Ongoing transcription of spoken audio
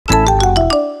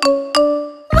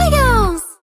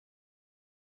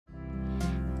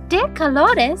De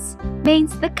colores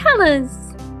means the colors.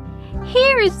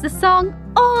 Here is the song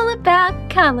all about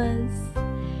colors.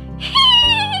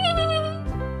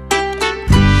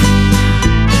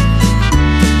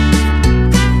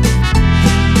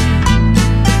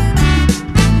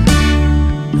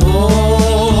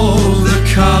 All the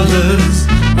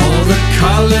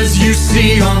colors you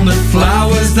see on the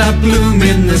flowers that bloom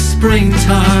in the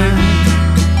springtime.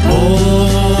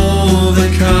 All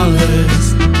the colors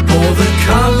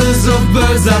of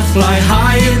birds that fly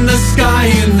high in the sky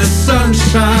in the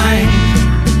sunshine.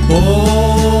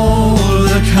 All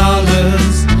the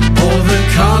colors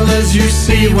you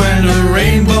see when a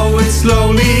rainbow it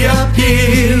slowly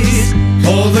appears.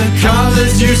 All the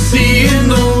colors you see in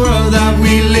the world that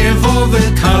we live, all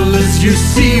the colors you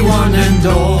see, one and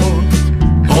all.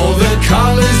 All the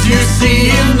colors you see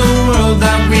in the world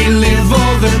that we live,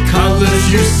 all the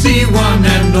colors you see, one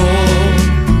and all.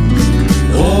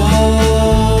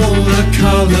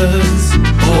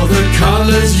 All the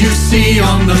colors you see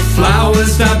on the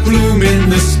flowers that bloom in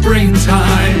the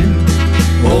springtime.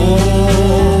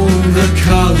 All the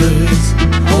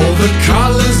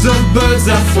colors of birds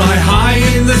that fly high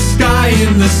in the sky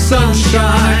in the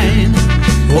sunshine.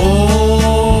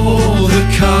 All the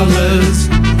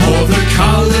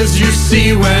colors you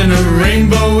see when a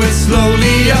rainbow it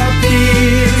slowly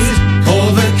appears.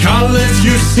 All the colors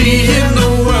you see in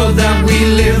the world that we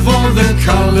live, all the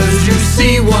colors you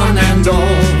see, one and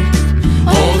all.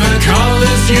 All the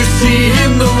colors you see